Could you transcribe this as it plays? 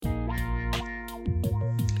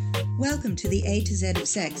Welcome to the A to Z of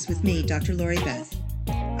Sex with me, Dr. Lori Beth.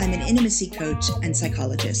 I'm an intimacy coach and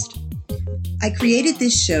psychologist. I created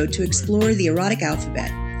this show to explore the erotic alphabet,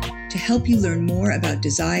 to help you learn more about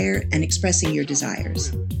desire and expressing your desires,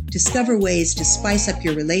 discover ways to spice up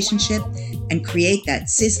your relationship, and create that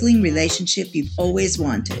sizzling relationship you've always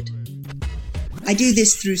wanted. I do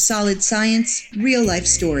this through solid science, real-life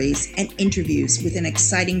stories, and interviews with an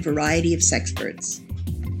exciting variety of sexperts.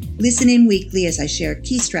 Listen in weekly as I share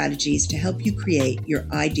key strategies to help you create your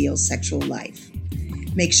ideal sexual life.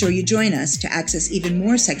 Make sure you join us to access even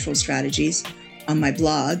more sexual strategies on my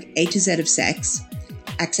blog, A to Z of Sex,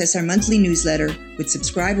 access our monthly newsletter with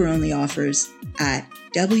subscriber-only offers at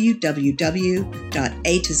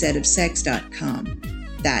www.atozofsex.com.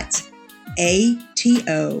 That's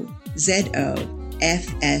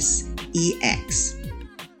ATOZOFSEX.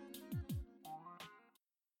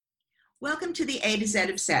 Welcome to the A to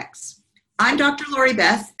Z of Sex. I'm Dr. Lori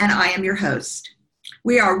Beth, and I am your host.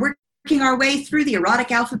 We are working our way through the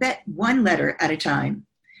erotic alphabet one letter at a time.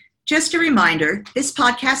 Just a reminder, this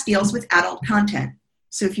podcast deals with adult content,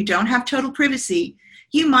 so if you don't have total privacy,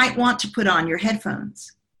 you might want to put on your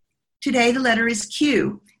headphones. Today, the letter is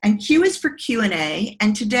Q, and Q is for Q&A,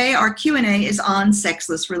 and today our Q&A is on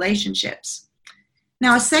sexless relationships.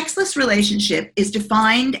 Now, a sexless relationship is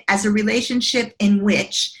defined as a relationship in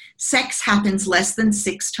which sex happens less than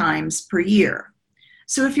 6 times per year.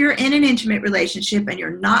 So if you're in an intimate relationship and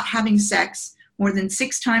you're not having sex more than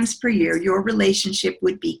 6 times per year, your relationship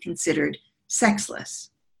would be considered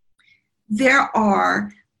sexless. There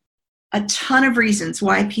are a ton of reasons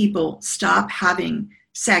why people stop having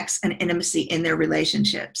sex and intimacy in their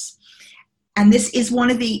relationships. And this is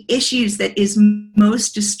one of the issues that is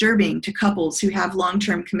most disturbing to couples who have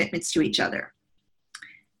long-term commitments to each other.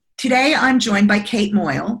 Today, I'm joined by Kate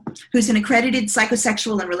Moyle, who's an accredited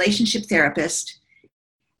psychosexual and relationship therapist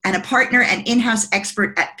and a partner and in-house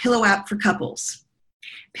expert at Pillow App for Couples.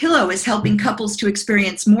 Pillow is helping couples to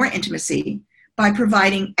experience more intimacy by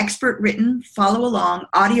providing expert-written, follow-along,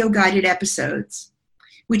 audio-guided episodes,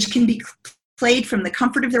 which can be played from the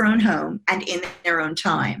comfort of their own home and in their own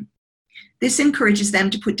time. This encourages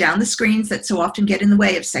them to put down the screens that so often get in the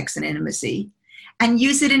way of sex and intimacy and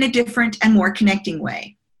use it in a different and more connecting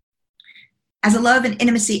way. As a love and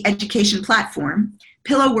intimacy education platform,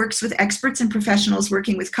 Pillow works with experts and professionals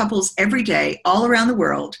working with couples every day all around the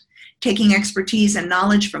world, taking expertise and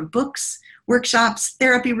knowledge from books, workshops,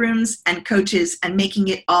 therapy rooms, and coaches, and making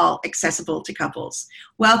it all accessible to couples.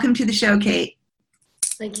 Welcome to the show, Kate.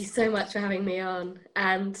 Thank you so much for having me on.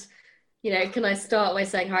 And, can I start by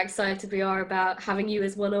saying how excited we are about having you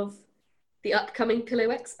as one of the upcoming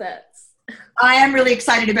Pillow experts? I am really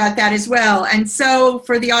excited about that as well. And so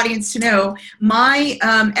for the audience to know, my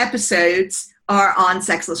episodes are on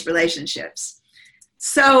sexless relationships.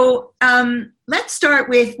 So let's start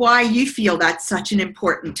with why you feel that's such an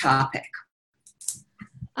important topic.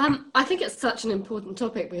 I think it's such an important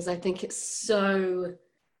topic because I think it's so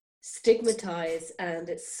stigmatized and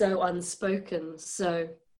it's so unspoken. So,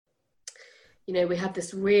 we have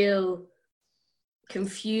this real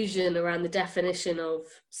confusion around the definition of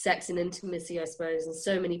sex and intimacy, I suppose, and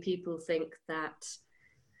so many people think that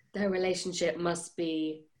their relationship must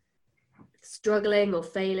be struggling or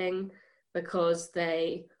failing because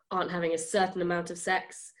they aren't having a certain amount of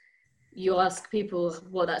sex. You ask people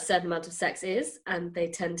what that certain amount of sex is, and they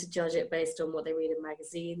tend to judge it based on what they read in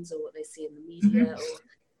magazines or what they see in the media or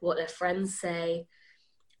what their friends say.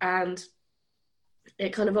 And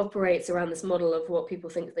it kind of operates around this model of what people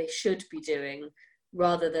think they should be doing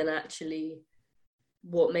rather than actually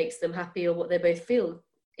what makes them happy or what they both feel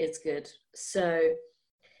is good. So,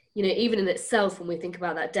 even in itself, when we think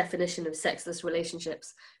about that definition of sexless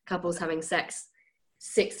relationships, couples having sex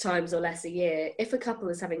 6 times or less a year, if a couple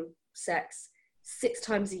is having sex 6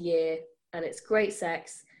 times a year and it's great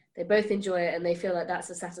sex, they both enjoy it and they feel like that's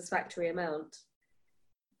a satisfactory amount,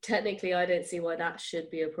 technically I don't see why that should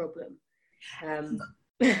be a problem.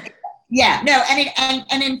 Yeah, no,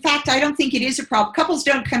 and in fact, I don't think it is a problem. Couples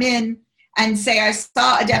don't come in and say, I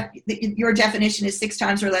saw your definition is 6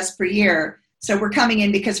 times or less per year, so we're coming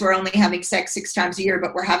in because we're only having sex 6 times a year,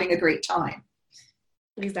 but we're having a great time.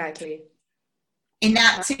 Exactly. In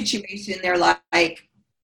that situation, they're like,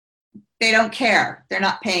 they don't care. They're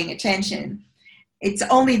not paying attention. It's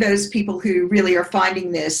only those people who really are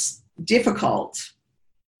finding this difficult.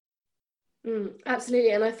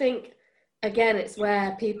 Absolutely, and I think, again, it's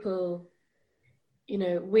where people,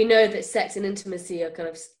 we know that sex and intimacy are kind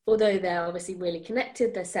of, although they're obviously really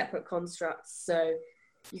connected, they're separate constructs. So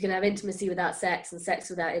you can have intimacy without sex and sex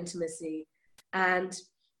without intimacy. And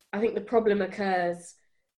I think the problem occurs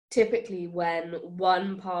typically when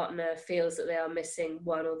one partner feels that they are missing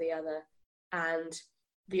one or the other, and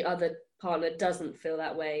the other partner doesn't feel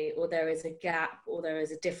that way, or there is a gap, or there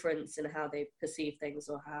is a difference in how they perceive things,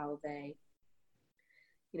 or how they,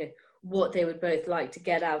 what they would both like to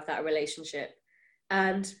get out of that relationship.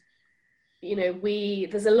 And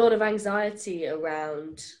there's a lot of anxiety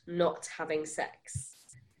around not having sex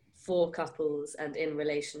for couples and in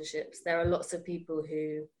relationships. There are lots of people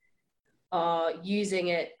who are using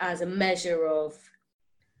it as a measure of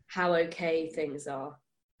how okay things are.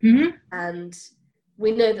 Mm-hmm. And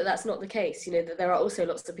we know that that's not the case. That there are also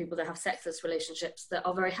lots of people that have sexless relationships that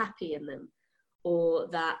are very happy in them, or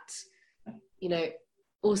that,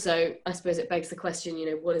 also, I suppose it begs the question,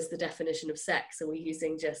 what is the definition of sex? Are we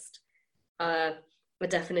using just a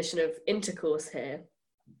definition of intercourse here,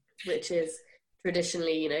 which is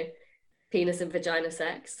traditionally, penis and vagina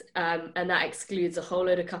sex, and that excludes a whole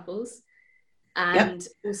load of couples, and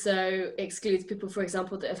also excludes people, for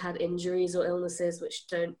example, that have had injuries or illnesses which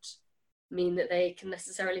don't mean that they can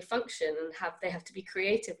necessarily function, and they have to be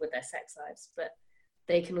creative with their sex lives, but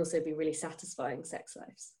they can also be really satisfying sex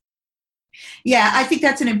lives. Yeah, I think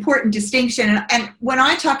that's an important distinction. And when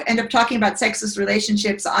I end up talking about sexless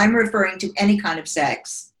relationships, I'm referring to any kind of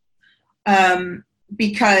sex,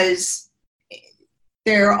 because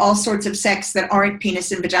there are all sorts of sex that aren't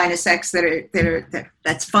penis and vagina sex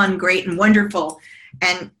that's fun, great, and wonderful.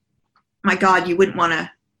 And my God, you wouldn't want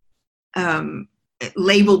to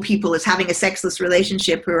label people as having a sexless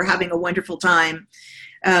relationship who are having a wonderful time,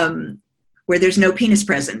 where there's no penis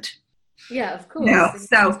present. Yeah, of course.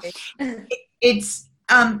 So it's,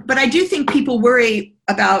 but I do think people worry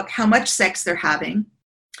about how much sex they're having.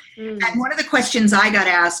 And one of the questions I got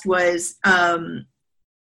asked was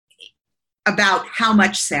about how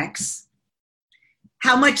much sex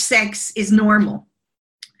is normal.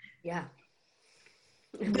 Yeah.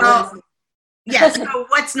 Well, yes. So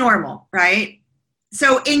what's normal, right?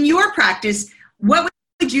 So in your practice, what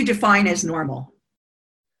would you define as normal?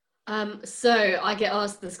 So I get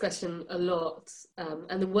asked this question a lot,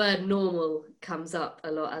 and the word normal comes up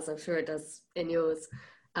a lot, as I'm sure it does in yours.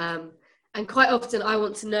 And quite often I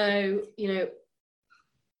want to know,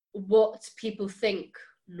 what people think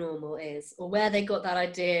normal is, or where they got that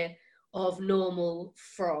idea of normal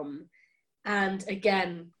from. And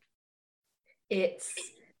again, it's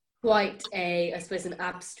quite I suppose, an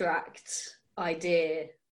abstract idea.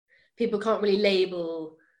 People can't really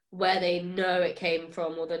label where they know it came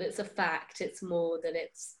from, or that it's a fact. It's more that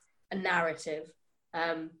it's a narrative.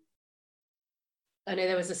 I know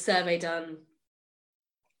there was a survey done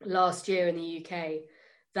last year in the UK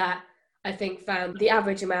that I think found the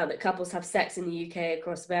average amount that couples have sex in the UK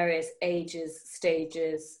across various ages,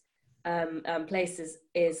 stages, places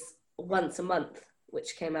is once a month,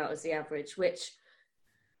 which came out as the average, which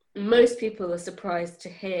most people are surprised to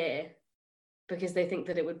hear, because they think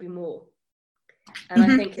that it would be more. And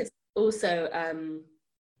I think it's also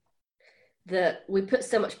that we put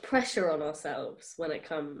so much pressure on ourselves when it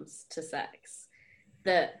comes to sex,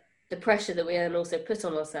 that the pressure that we then also put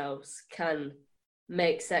on ourselves can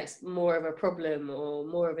make sex more of a problem, or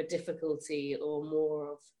more of a difficulty, or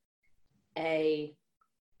more of a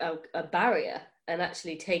barrier, and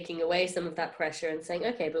actually taking away some of that pressure and saying,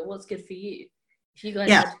 okay, but what's good for you? If you guys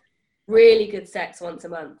had really good sex once a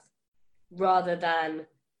month, rather than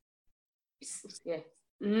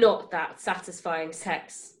not that satisfying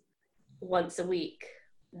sex once a week,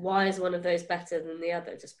 why is one of those better than the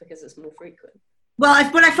other just because it's more frequent? Well,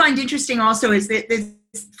 what I find interesting also is that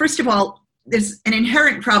first of all, there's an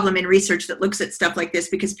inherent problem in research that looks at stuff like this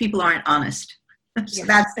because people aren't honest. So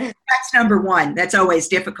that's number one. That's always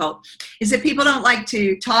difficult, is that people don't like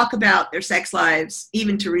to talk about their sex lives,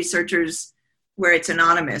 even to researchers where it's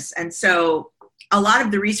anonymous. And so a lot of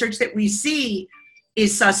the research that we see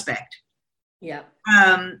is suspect. Yeah.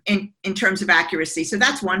 In terms of accuracy. So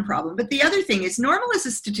that's one problem. But the other thing is, normal is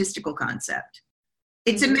a statistical concept.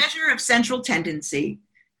 It's a measure of central tendency,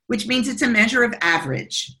 which means it's a measure of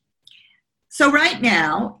average. So right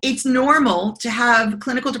now, it's normal to have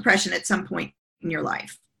clinical depression at some point in your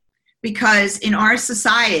life, because in our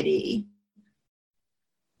society,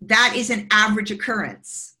 that is an average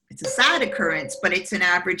occurrence. It's a sad occurrence, but it's an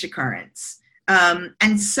average occurrence.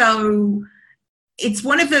 And so it's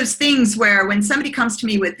one of those things where when somebody comes to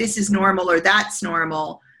me with this is normal or that's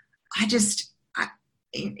normal, I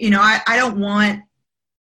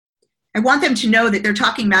want them to know that they're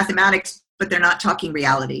talking mathematics, but they're not talking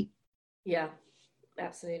reality. Yeah,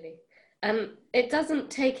 absolutely. And it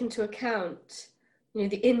doesn't take into account,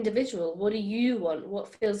 the individual. What do you want?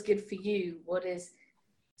 What feels good for you? What is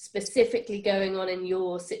specifically going on in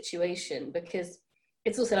your situation? Because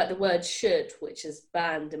it's also like the word should, which is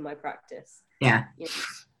banned in my practice. Yeah. You know,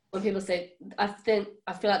 when people say, I feel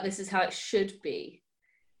like this is how it should be.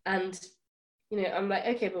 And, you know, I'm like,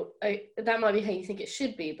 okay, but that might be how you think it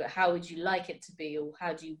should be, but how would you like it to be? Or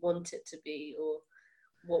how do you want it to be? Or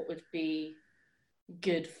what would be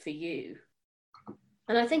good for you?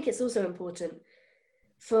 And I think it's also important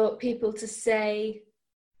for people to say,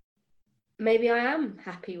 maybe I am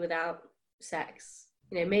happy without sex.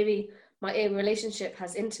 You know, maybe my relationship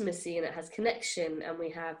has intimacy and it has connection, and we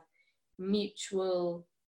have mutual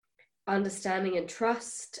understanding and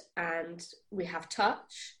trust, and we have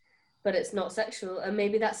touch, but it's not sexual, and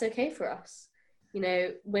maybe that's okay for us. You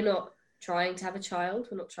know, we're not trying to have a child,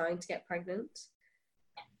 we're not trying to get pregnant.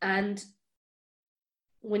 And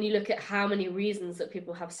when you look at how many reasons that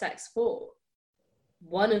people have sex for,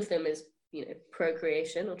 one of them is, you know,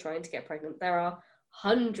 procreation or trying to get pregnant. There are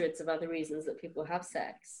hundreds of other reasons that people have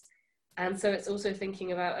sex. And so it's also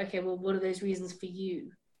thinking about, okay, well, what are those reasons for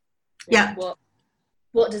you? Yeah.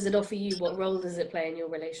 What does it offer you? What role does it play in your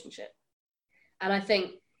relationship? And I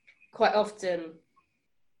think quite often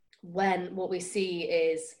when what we see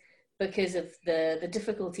is, because of the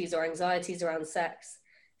difficulties or anxieties around sex,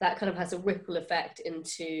 that kind of has a ripple effect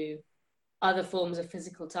into other forms of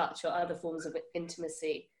physical touch or other forms of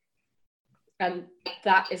intimacy. And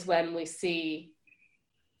that is when we see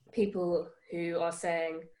people who are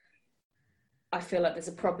saying, I feel like there's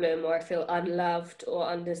a problem, or I feel unloved or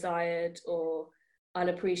undesired or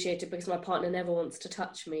unappreciated because my partner never wants to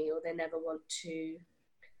touch me, or they never want to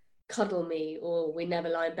cuddle me, or we never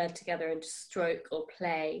lie in bed together and stroke or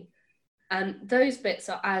play. And those bits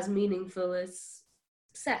are as meaningful as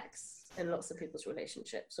sex in lots of people's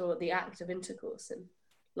relationships, or the act of intercourse in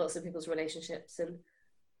lots of people's relationships. And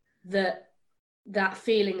that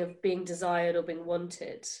feeling of being desired or being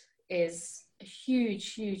wanted is a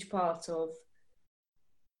huge, huge part of,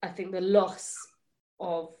 I think, the loss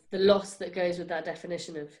that goes with that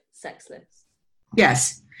definition of sexless.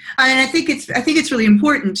 Yes, and I think it's really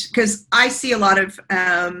important, because I see a lot of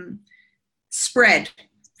spread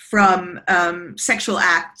from sexual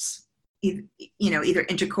acts, either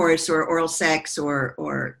intercourse or oral sex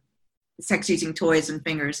or sex using toys and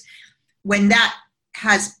fingers, when that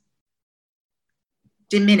has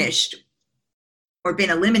diminished or been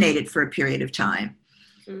eliminated for a period of time.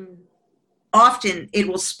 Often it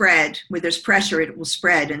will spread. Where there's pressure, it will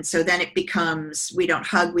spread. And so then it becomes, we don't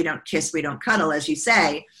hug, we don't kiss, we don't cuddle, as you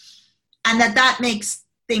say. And that makes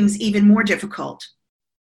things even more difficult.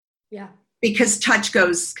 Yeah. Because touch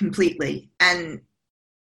goes completely. And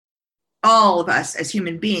all of us as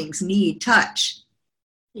human beings need touch.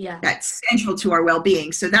 Yeah. That's central to our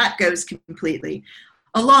well-being. So that goes completely.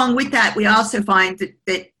 Along with that, we also find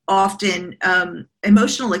that often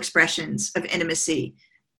emotional expressions of intimacy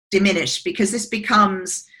diminish, because this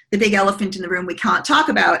becomes the big elephant in the room we can't talk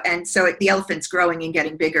about. And so the elephant's growing and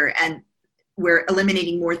getting bigger, and we're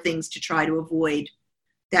eliminating more things to try to avoid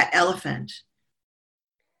that elephant.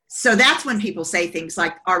 So that's when people say things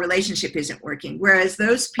like, our relationship isn't working. Whereas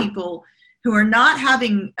those people who are not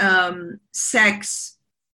having sex,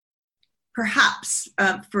 perhaps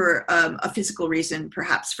for a physical reason,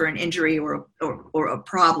 perhaps for an injury or a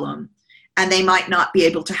problem, and they might not be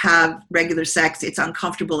able to have regular sex, it's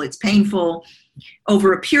uncomfortable, it's painful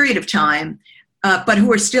over a period of time, but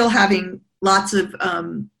who are still having lots of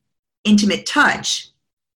intimate touch,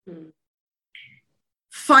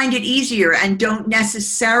 find it easier and don't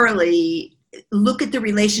necessarily look at the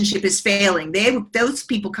relationship as failing. Those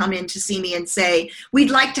people come in to see me and say, we'd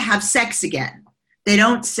like to have sex again. They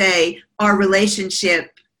don't say, our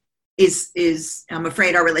relationship is I'm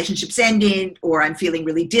afraid our relationship's ending, or I'm feeling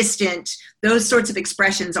really distant. Those sorts of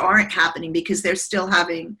expressions aren't happening, because they're still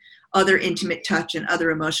having other intimate touch and other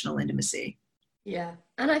emotional intimacy. Yeah.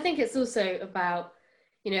 And I think it's also about,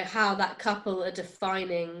 how that couple are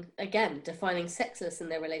defining sexless in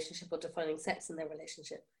their relationship, or defining sex in their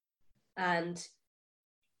relationship. And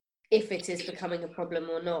if it is becoming a problem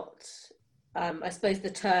or not. I suppose the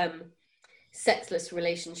term sexless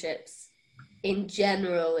relationships in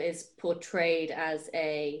general is portrayed as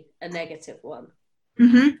a negative one.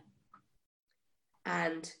 Mm-hmm.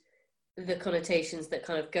 And the connotations that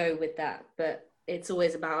kind of go with that, but it's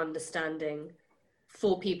always about understanding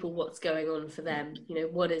for people what's going on for them.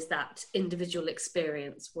 What is that individual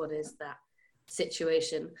experience? What is that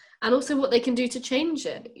situation? And also what they can do to change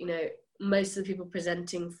it. Most of the people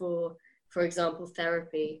presenting for example,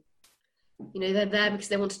 therapy, they're there because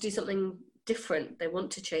they want to do something different. They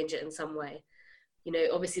want to change it in some way.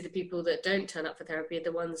 Obviously the people that don't turn up for therapy are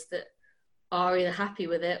the ones that are either happy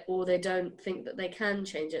with it, or they don't think that they can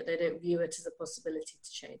change it. They don't view it as a possibility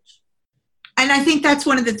to change. And I think that's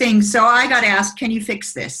one of the things. So I got asked, can you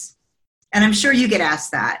fix this? And I'm sure you get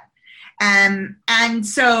asked that. And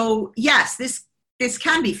so, yes, this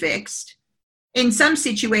can be fixed. In some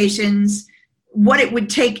situations, what it would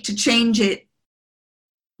take to change it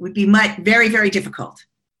would be very, very difficult.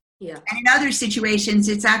 Yeah. And in other situations,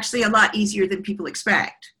 it's actually a lot easier than people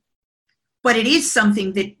expect. But it is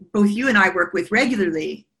something that both you and I work with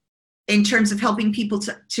regularly in terms of helping people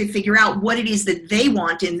to figure out what it is that they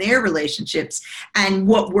want in their relationships and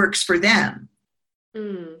what works for them.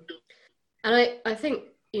 Mm. And I think,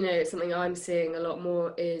 something I'm seeing a lot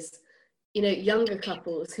more is, younger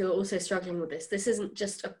couples who are also struggling with this. This isn't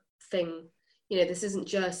just a thing, this isn't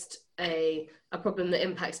just a problem that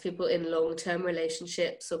impacts people in long-term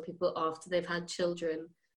relationships or people after they've had children.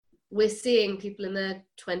 We're seeing people in their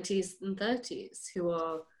 20s and 30s who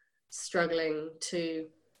are struggling to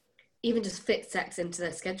even just fit sex into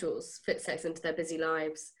their schedules, fit sex into their busy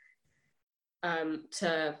lives,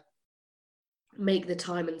 to make the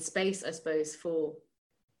time and space, I suppose, for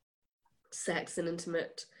sex and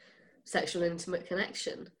sexual intimate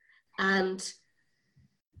connection. And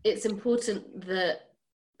it's important that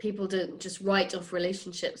people don't just write off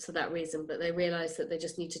relationships for that reason, but they realize that they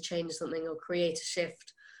just need to change something or create a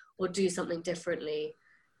shift or do something differently.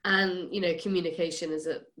 And, communication is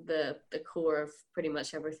at the core of pretty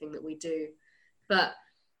much everything that we do. But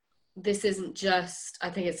this isn't just, I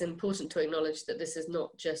think it's important to acknowledge that this is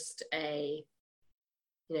not just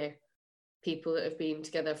people that have been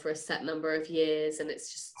together for a set number of years and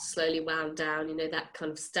it's just slowly wound down, that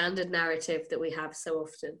kind of standard narrative that we have so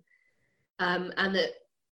often. And that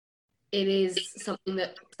it is something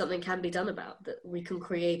can be done about, that we can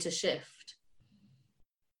create a shift.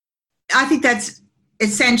 I think that's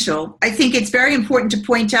essential. I think it's very important to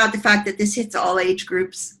point out the fact that this hits all age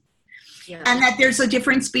groups. Yeah. And that there's a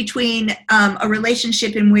difference between a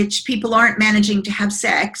relationship in which people aren't managing to have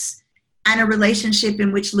sex and a relationship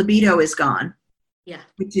in which libido is gone, yeah,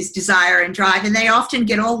 which is desire and drive. And they often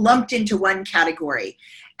get all lumped into one category.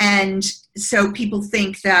 And so people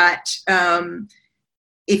think that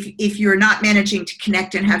if you're not managing to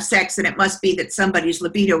connect and have sex, then it must be that somebody's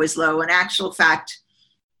libido is low. In actual fact,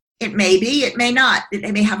 it may be, it may not.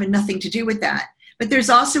 It may have nothing to do with that. But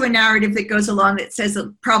there's also a narrative that goes along that says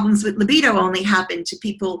that problems with libido only happen to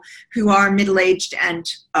people who are middle-aged and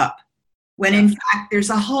up. When in fact, there's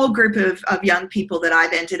a whole group of young people that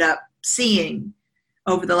I've ended up seeing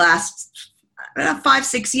over the last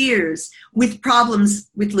 5-6 years with problems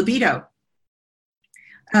with libido.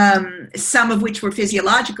 Some of which were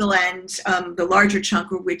physiological and the larger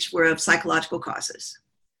chunk of which were of psychological causes.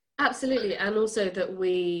 Absolutely. And also that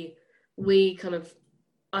we kind of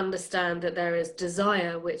understand that there is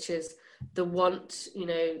desire, which is the want,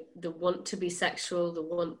 the want to be sexual, the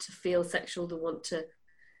want to feel sexual, the want to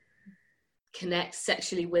connect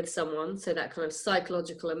sexually with someone. So that kind of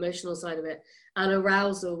psychological, emotional side of it, and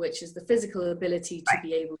arousal, which is the physical ability to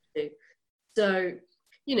be able to. So,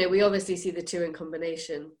 we obviously see the two in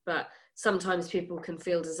combination, but sometimes people can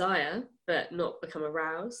feel desire, but not become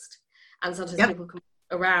aroused. And sometimes people can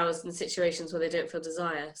be aroused in situations where they don't feel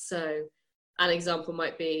desire. So an example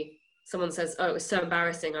might be someone says, oh, it was so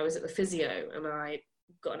embarrassing. I was at the physio and I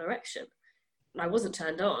got an erection. I wasn't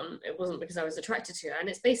turned on. It wasn't because I was attracted to her. And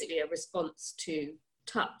it's basically a response to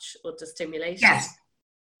touch or to stimulation. Yes.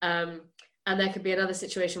 And there could be another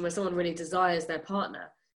situation where someone really desires their partner,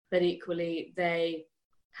 but equally they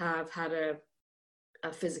have had a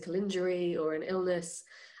physical injury or an illness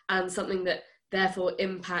and something that therefore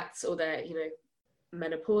impacts, or they're,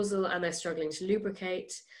 menopausal and they're struggling to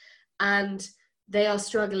lubricate. And they are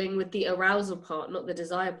struggling with the arousal part, not the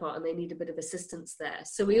desire part, and they need a bit of assistance there.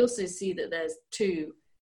 So we also see that there's two,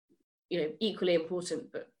 equally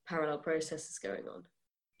important but parallel processes going on.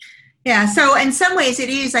 Yeah, so in some ways it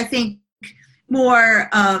is, I think, more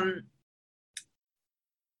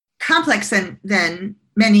complex than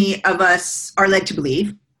many of us are led to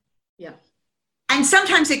believe. Yeah. And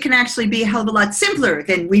sometimes it can actually be a hell of a lot simpler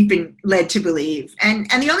than we've been led to believe. And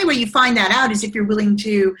the only way you find that out is if you're willing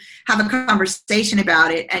to have a conversation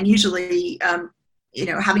about it. And usually,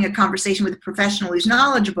 having a conversation with a professional who's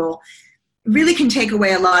knowledgeable really can take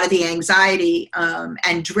away a lot of the anxiety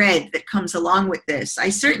and dread that comes along with this.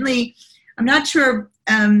 I'm not sure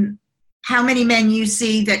how many men you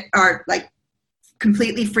see that are like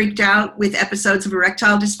completely freaked out with episodes of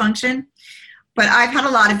erectile dysfunction. But I've had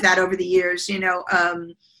a lot of that over the years,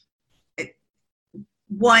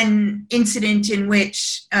 one incident in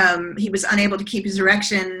which he was unable to keep his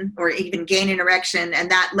erection or even gain an erection, and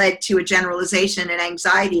that led to a generalization and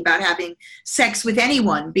anxiety about having sex with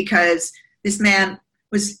anyone because this man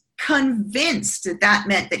was convinced that that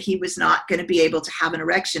meant that he was not going to be able to have an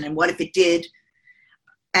erection. And what if it did?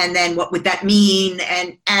 And then what would that mean?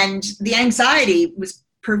 And the anxiety was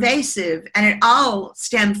pervasive, and it all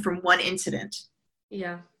stemmed from one incident.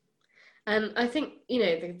 Yeah. And I think,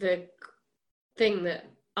 the thing that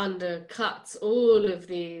undercuts all of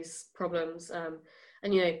these problems,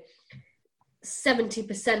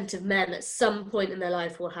 70% of men at some point in their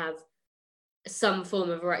life will have some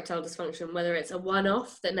form of erectile dysfunction, whether it's a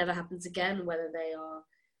one-off that never happens again, whether they are,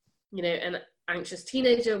 an anxious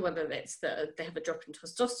teenager, whether it's that they have a drop in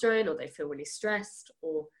testosterone, or they feel really stressed,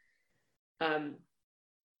 or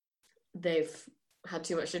they've had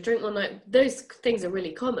too much to drink one night. Those things are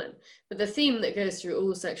really common, but the theme that goes through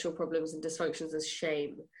all sexual problems and dysfunctions is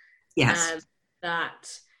shame. Yes. And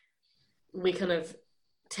that we kind of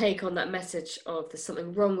take on that message of there's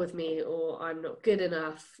something wrong with me, or I'm not good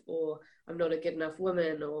enough, or I'm not a good enough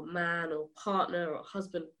woman or man or partner or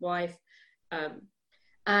husband, wife,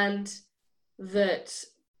 and that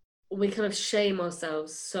we kind of shame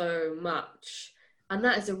ourselves so much. And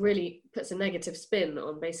that puts a negative spin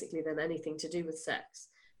on basically then anything to do with sex,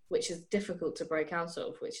 which is difficult to break out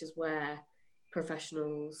of, which is where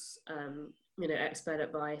professionals, expert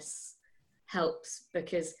advice helps,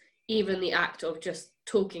 because even the act of just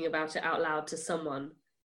talking about it out loud to someone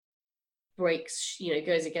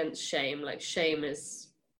goes against shame. Like, shame is,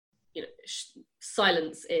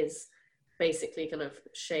 silence is basically kind of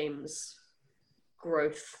shame's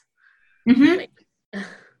growth. Mm-hmm.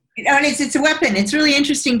 And it's a weapon. It's really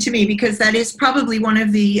interesting to me, because that is probably one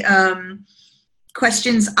of the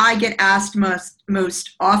questions I get asked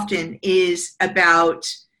most often is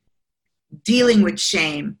about dealing with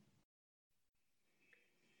shame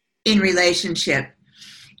in relationship.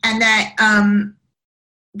 And that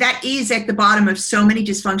is at the bottom of so many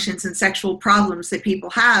dysfunctions and sexual problems that people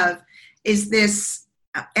have, is this,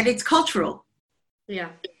 and it's cultural. Yeah.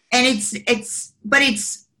 And it's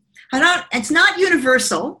not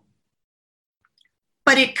universal,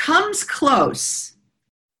 but it comes close.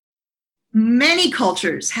 Many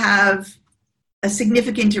cultures have a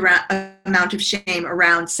significant amount of shame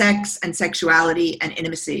around sex and sexuality and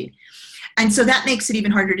intimacy. And so that makes it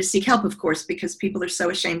even harder to seek help, of course, because people are so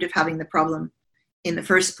ashamed of having the problem in the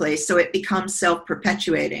first place. So it becomes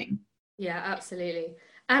self-perpetuating. Yeah, absolutely.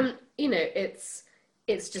 And,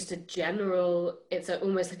 it's just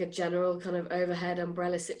almost like a general kind of overhead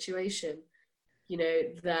umbrella situation,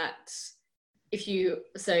 that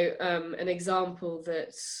an example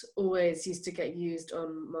that always used to get used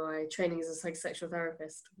on my training as a psychosexual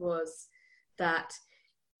therapist was that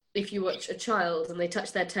if you watch a child and they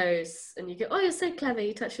touch their toes and you go, oh, you're so clever,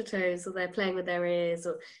 you touch your toes, or they're playing with their ears,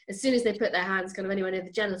 or as soon as they put their hands kind of anywhere near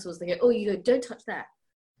the genitals, they go, oh, don't touch that.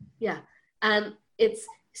 Yeah. And it's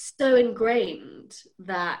so ingrained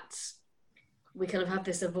that we kind of have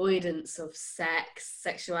this avoidance of sex,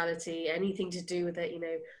 sexuality, anything to do with it.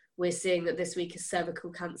 We're seeing that this week is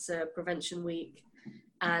cervical cancer prevention week,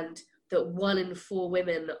 and that 1 in 4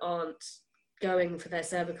 women aren't going for their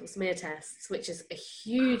cervical smear tests, which is a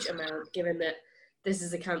huge amount, given that this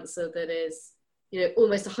is a cancer that is,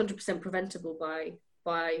 almost 100% preventable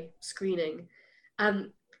by screening.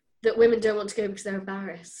 That women don't want to go because they're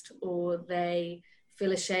embarrassed, or they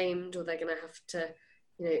feel ashamed, or they're going to have to,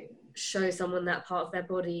 show someone that part of their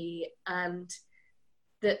body, and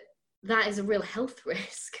that is a real health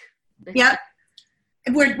risk. Yeah.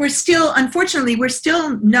 We're still, unfortunately,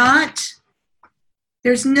 not,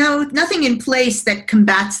 there's nothing in place that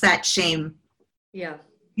combats that shame. Yeah.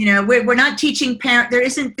 We're not teaching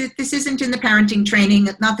this isn't in the parenting training.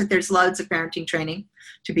 Not that there's loads of parenting training,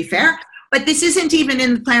 to be fair, but this isn't even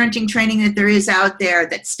in the parenting training that there is out there,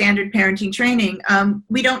 that standard parenting training.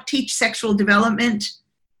 We don't teach sexual development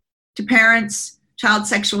to parents, child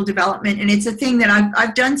sexual development. And it's a thing that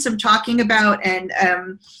I've done some talking about and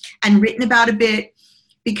written about a bit,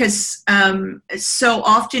 because so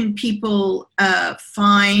often people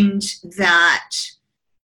find that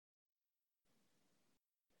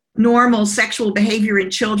normal sexual behavior in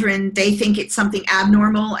children, they think it's something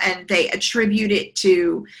abnormal, and they attribute it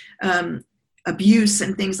to abuse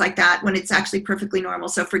and things like that, when it's actually perfectly normal.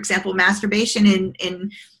 So, for example, masturbation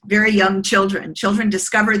in very young children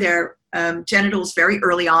discover their genitals very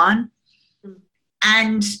early on,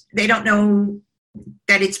 and they don't know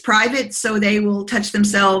that it's private, so they will touch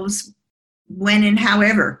themselves when and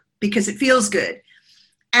however, because it feels good.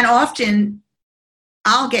 And often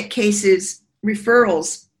I'll get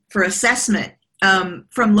referrals for assessment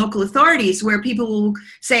from local authorities, where people will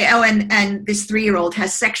say, oh, and this 3-year-old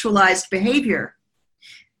has sexualized behavior.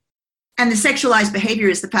 And the sexualized behavior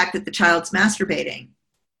is the fact that the child's masturbating.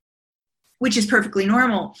 which is perfectly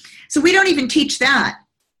normal. So we don't even teach that.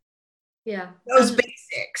 Yeah. Those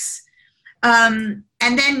basics. And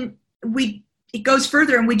then it goes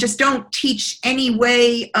further, and we just don't teach any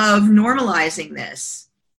way of normalizing this.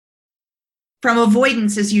 From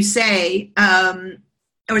avoidance, as you say,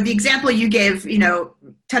 or the example you give,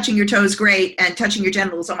 touching your toes, great, and touching your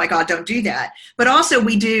genitals, oh my God, don't do that. But also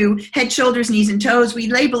we do head, shoulders, knees, and toes. We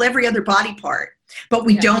label every other body part, but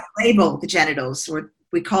we don't label the genitals, or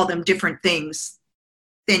we call them different things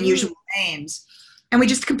than usual names. And we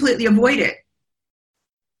just completely avoid it.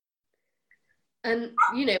 And,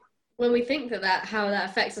 when we think how that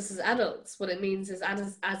affects us as adults, what it means is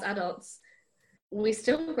as adults, we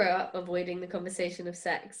still grow up avoiding the conversation of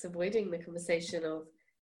sex, avoiding the conversation of,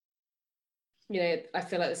 I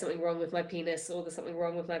feel like there's something wrong with my penis, or there's something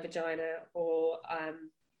wrong with my vagina, or,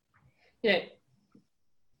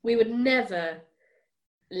 we would never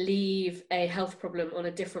leave a health problem on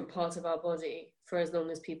a different part of our body for as long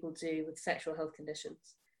as people do with sexual health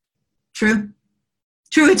conditions. True.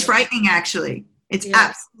 It's frightening, actually. It's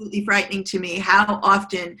absolutely frightening to me how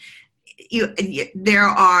often there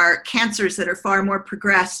are cancers that are far more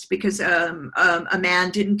progressed because a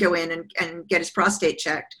man didn't go in and get his prostate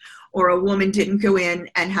checked, or a woman didn't go in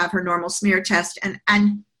and have her normal smear test and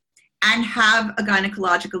have a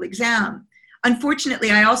gynecological exam.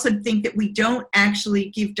 Unfortunately, I also think that we don't actually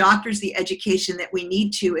give doctors the education that we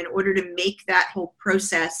need to in order to make that whole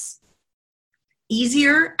process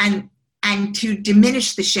easier and to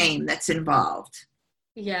diminish the shame that's involved.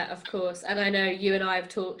 Yeah, of course. And I know you and I have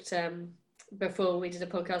talked before we did a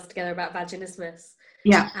podcast together about vaginismus.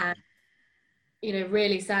 Yeah. And,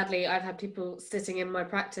 really sadly, I've had people sitting in my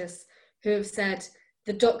practice who have said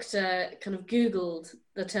the doctor kind of Googled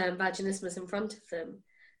the term vaginismus in front of them.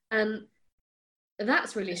 And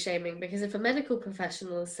that's really shaming, because if a medical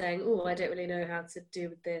professional is saying, oh, I don't really know how to do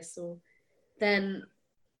with this, or then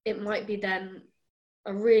it might be then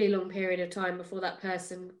a really long period of time before that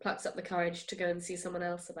person plucks up the courage to go and see someone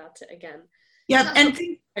else about it again. Yeah, and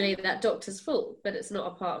really that doctor's fault, but it's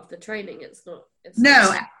not a part of the training. But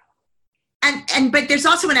there's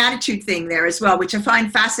also an attitude thing there as well, which I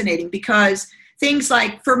find fascinating, because things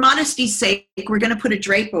like, for modesty's sake, we're going to put a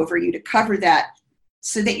drape over you to cover that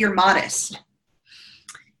so that you're modest.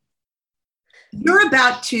 You're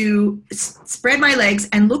about to spread my legs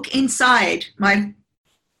and look inside my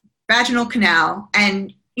vaginal canal,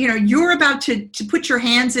 and you're about to put your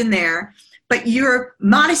hands in there, but your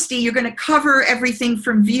modesty, you're going to cover everything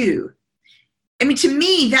from view. I mean, to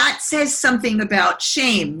me, that says something about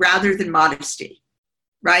shame rather than modesty,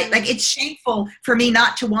 right? Like, it's shameful for me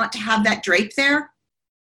not to want to have that drape there.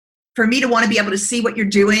 For me to want to be able to see what you're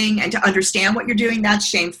doing and to understand what you're doing, that's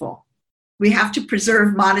shameful. We have to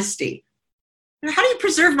preserve modesty. How do you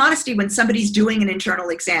preserve modesty when somebody's doing an internal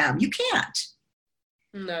exam? You can't.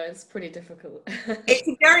 No, it's pretty difficult. But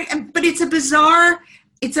it's a bizarre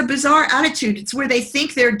attitude. It's where they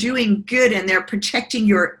think they're doing good and they're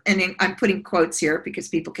protecting and I'm putting quotes here because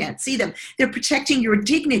people can't see them. They're protecting your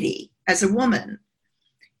dignity as a woman.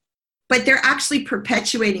 But they're actually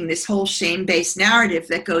perpetuating this whole shame-based narrative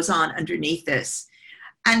that goes on underneath this.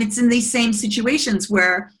 And it's in these same situations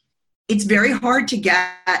where it's very hard to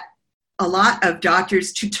get a lot of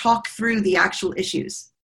doctors to talk through the actual issues.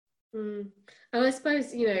 And I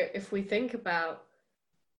suppose, if we think about,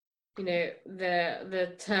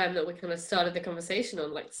 the term that we kind of started the conversation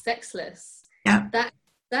on, like sexless, that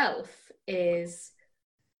itself is,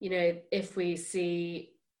 if we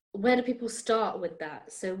see, where do people start with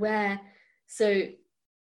that? So where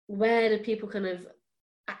do people kind of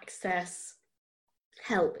access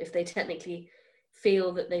help if they technically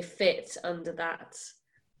feel that they fit under that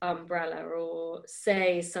umbrella? Or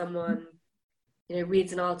say someone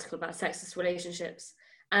reads an article about sexless relationships,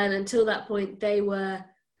 and until that point they were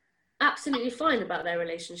absolutely fine about their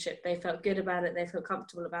relationship, they felt good about it, they felt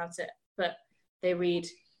comfortable about it, but they read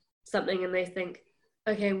something and they think,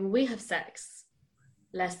 okay, well, we have sex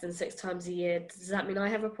less than 6 times a year, does that mean I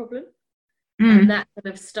have a problem? And that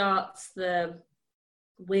kind of starts the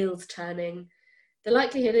wheels turning. The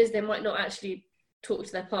likelihood is they might not actually talk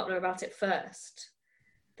to their partner about it first.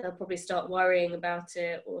 They'll probably start worrying about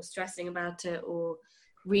it, or stressing about it, or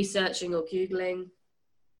researching or Googling.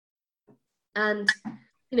 And,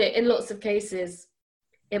 in lots of cases,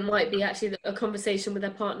 it might be actually that a conversation with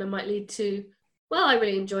their partner might lead to, well, I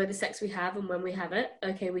really enjoy the sex we have, and when we have it,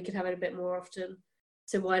 okay, we could have it a bit more often.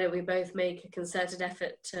 So why don't we both make a concerted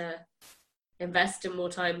effort to invest in more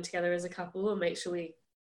time together as a couple, and make sure we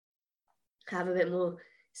have a bit more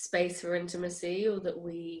space for intimacy, or that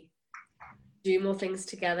we do more things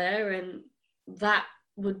together, and that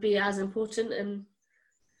would be as important and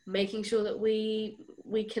making sure that we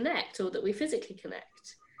connect, or that we physically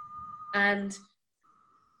connect. And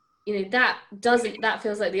that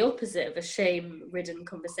feels like the opposite of a shame-ridden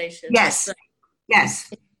conversation. Yes. But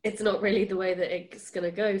yes. It's not really the way that it's going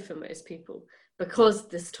to go for most people, because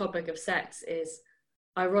this topic of sex is,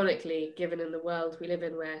 ironically, given in the world we live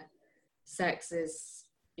in, where sex is,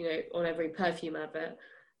 on every perfume advert,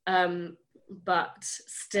 but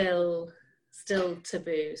still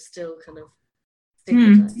taboo, still kind of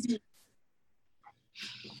stigmatized.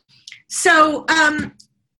 So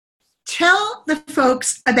tell the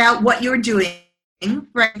folks about what you're doing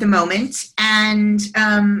right at the moment, and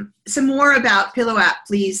some more about Pillow App,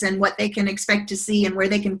 please, and what they can expect to see and where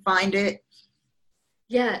they can find it.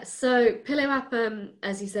 Yeah, so Pillow App,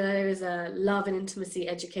 as you said earlier, is a love and intimacy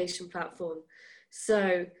education platform.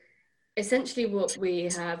 So essentially what we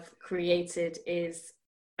have created is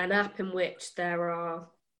an app in which there are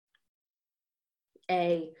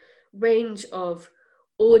a range of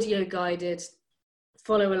audio guided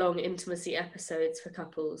follow along intimacy episodes for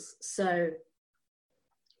couples. So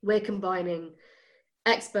we're combining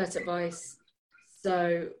expert advice,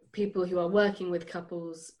 so people who are working with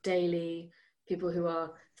couples daily, people who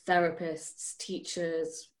are therapists,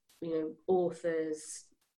 teachers, authors,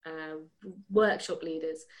 workshop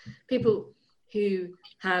leaders, people who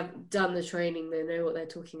have done the training, they know what they're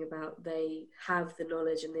talking about, they have the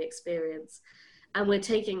knowledge and the experience, and we're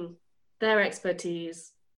taking their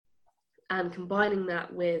expertise and combining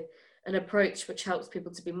that with an approach which helps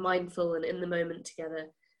people to be mindful and in the moment together,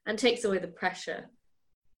 and takes away the pressure.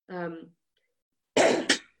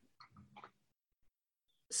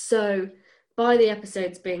 So by the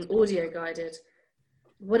episodes being audio guided,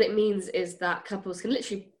 what it means is that couples can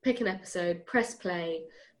literally pick an episode, press play,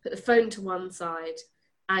 put the phone to one side,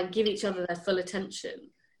 and give each other their full attention,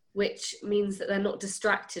 which means that they're not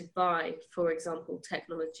distracted by, for example,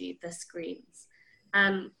 technology, their screens.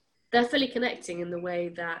 And they're fully connecting in the way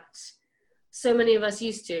that so many of us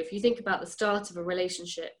used to. If you think about the start of a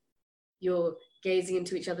relationship, you're gazing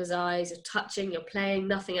into each other's eyes, you're touching, you're playing,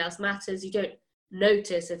 nothing else matters. You don't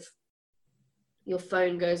notice if your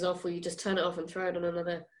phone goes off, or you just turn it off and throw it on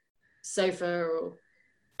another sofa.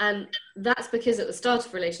 And that's because at the start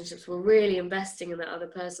of relationships, we're really investing in that other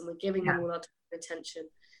person. We're giving them all our attention.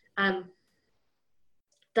 And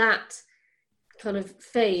that kind of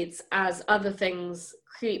fades as other things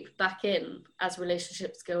creep back in as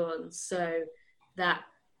relationships go on, so that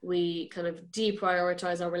we kind of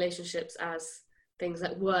deprioritize our relationships as things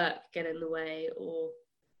like work get in the way, or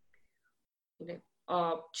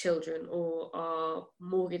our children, or our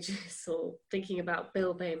mortgages, or thinking about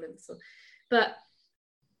bill payments. But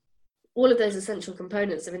all of those essential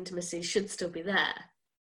components of intimacy should still be there,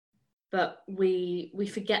 but we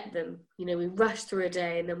forget them. We rush through a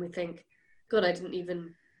day and then we think, God, I didn't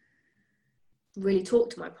even really talk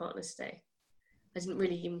to my partner today. I didn't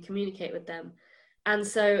really even communicate with them. And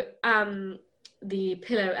so the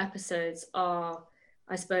Pillow episodes are,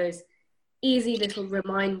 I suppose, easy little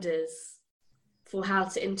reminders for how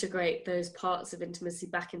to integrate those parts of intimacy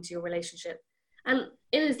back into your relationship. And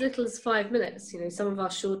in as little as 5 minutes, some of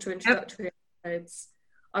our shorter introductory episodes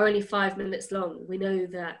are only 5 minutes long. We know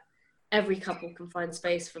that every couple can find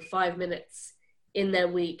space for 5 minutes in their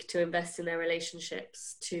week to invest in their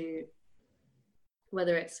relationships, to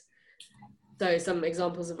whether it's, so some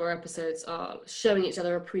examples of our episodes are showing each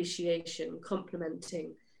other appreciation,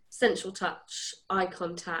 complimenting, sensual touch, eye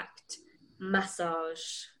contact, massage,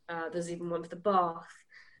 there's even one for the bath,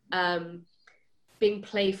 being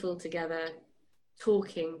playful together,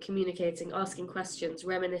 talking, communicating, asking questions,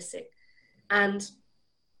 reminiscing. And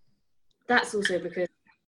that's also because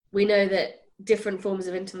we know that different forms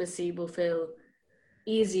of intimacy will feel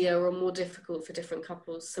easier or more difficult for different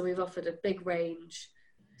couples. So we've offered a big range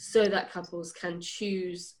so that couples can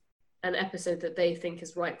choose an episode that they think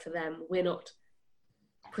is right for them. We're not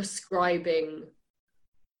prescribing,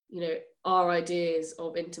 our ideas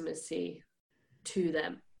of intimacy to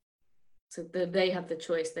them. So they have the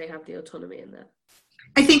choice, they have the autonomy in that.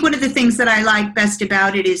 I think one of the things that I like best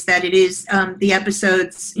about it is that it is the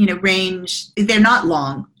episodes, range, they're not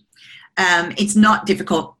long. It's not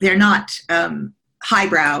difficult. They're not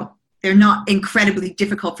highbrow. They're not incredibly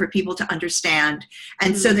difficult for people to understand.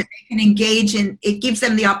 And so that they can engage in, it gives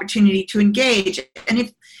them the opportunity to engage. And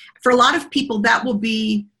if for a lot of people, that will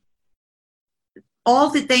be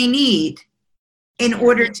all that they need in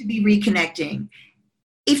order to be reconnecting.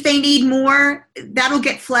 If they need more, that'll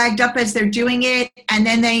get flagged up as they're doing it, and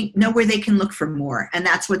then they know where they can look for more. And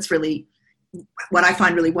that's what's really, what I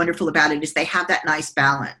find really wonderful about it, is they have that nice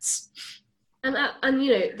balance. And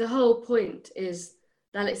the whole point is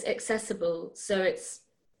that it's accessible. So it's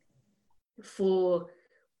for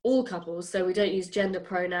all couples. So we don't use gender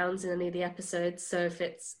pronouns in any of the episodes. So if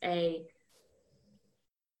it's a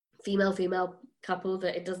female couple,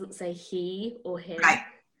 that it doesn't say he or him. Right.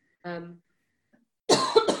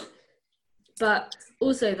 But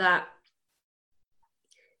also that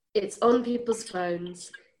it's on people's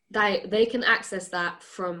phones. They can access that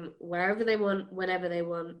from wherever they want, whenever they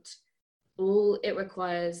want. All it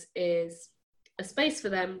requires is a space for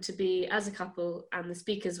them to be as a couple and the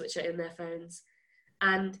speakers which are in their phones.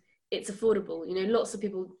 And it's affordable. You know, lots of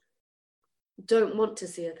people don't want to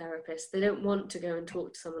see a therapist. They don't want to go and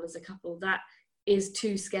talk to someone as a couple. That is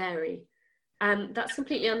too scary. And that's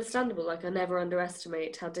completely understandable. Like, I never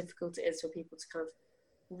underestimate how difficult it is for people to kind of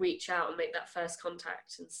reach out and make that first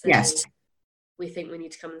contact and say, yes, we think we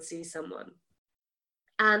need to come and see someone.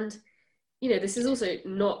 And, you know, this is also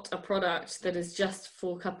not a product that is just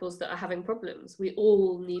for couples that are having problems. We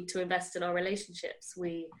all need to invest in our relationships.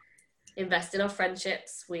 We invest in our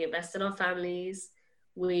friendships. We invest in our families.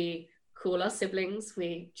 We call our siblings.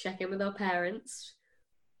 We check in with our parents.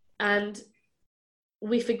 And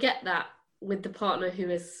we forget that with the partner who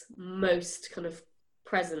is most kind of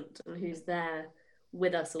present and who's there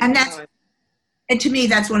with us all the time. And to me,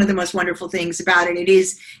 that's one of the most wonderful things about it.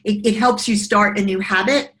 It helps you start a new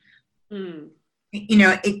habit. You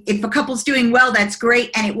know, if a couple's doing well, that's great.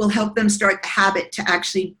 And it will help them start the habit to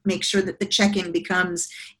actually make sure that the check-in becomes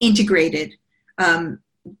integrated.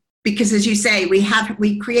 Because as you say,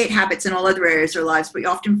 we create habits in all other areas of our lives, but we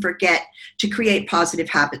often forget to create positive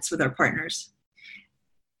habits with our partners.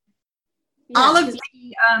 Yeah, all of the,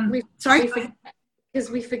 sorry? Because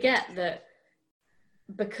we forget that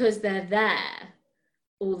because they're there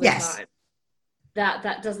all the yes. time,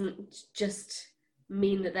 that doesn't just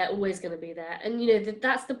mean that they're always going to be there. And, you know,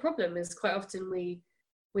 that's the problem, is quite often we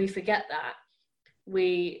forget that.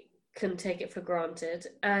 We can take it for granted.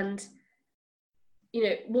 And, you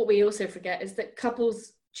know, what we also forget is that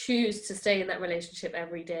couples choose to stay in that relationship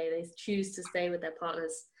every day. They choose to stay with their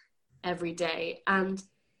partners every day. And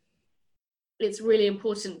it's really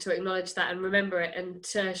important to acknowledge that and remember it, and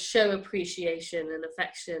to show appreciation and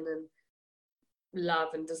affection and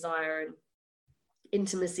love and desire and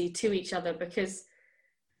intimacy to each other, because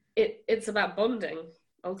it's about bonding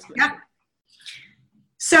ultimately. Yep.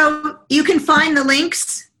 So you can find the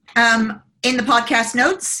links in the podcast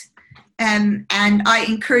notes, and I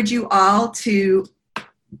encourage you all to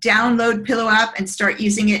download Pillow app and start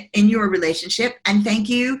using it in your relationship. And thank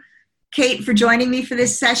you, Kate, for joining me for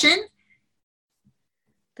this session.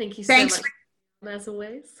 Thank you so much, as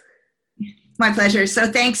always. My pleasure. So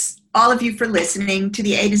thanks all of you for listening to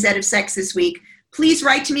the A to Z of Sex this week. Please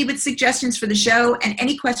write to me with suggestions for the show and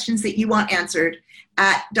any questions that you want answered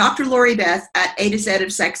at drloribeth at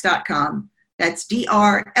atozofsex.com. That's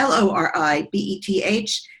DRLORIBETH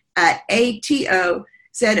at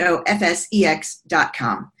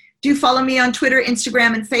ATOZOFSEX.com. Do follow me on Twitter,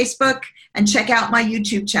 Instagram, and Facebook, and check out my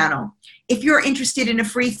YouTube channel. If you're interested in a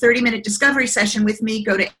free 30-minute discovery session with me,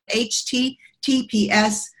 go to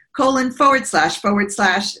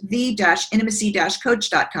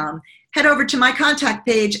https://the-intimacy-coach.com. Head over to my contact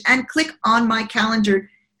page and click on my calendar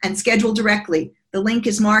and schedule directly. The link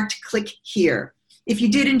is marked "Click Here." If you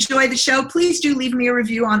did enjoy the show, please do leave me a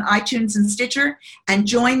review on iTunes and Stitcher, and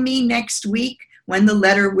join me next week when the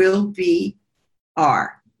letter will be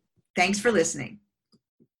R. Thanks for listening.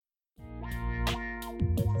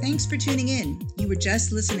 Thanks for tuning in. You were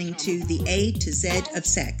just listening to the A to Z of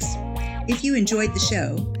Sex. If you enjoyed the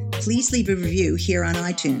show, please leave a review here on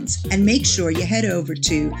iTunes, and make sure you head over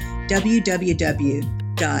to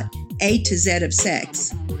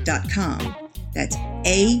www.atozofsex.com. That's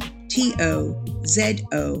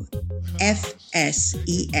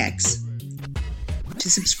ATOZOFSEX. To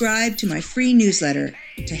subscribe to my free newsletter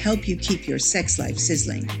to help you keep your sex life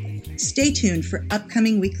sizzling. Stay tuned for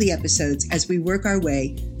upcoming weekly episodes as we work our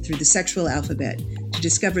way through the sexual alphabet to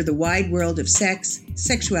discover the wide world of sex,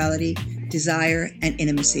 sexuality, desire, and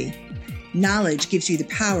intimacy. Knowledge gives you the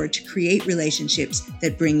power to create relationships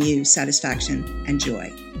that bring you satisfaction and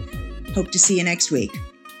joy. Hope to see you next week.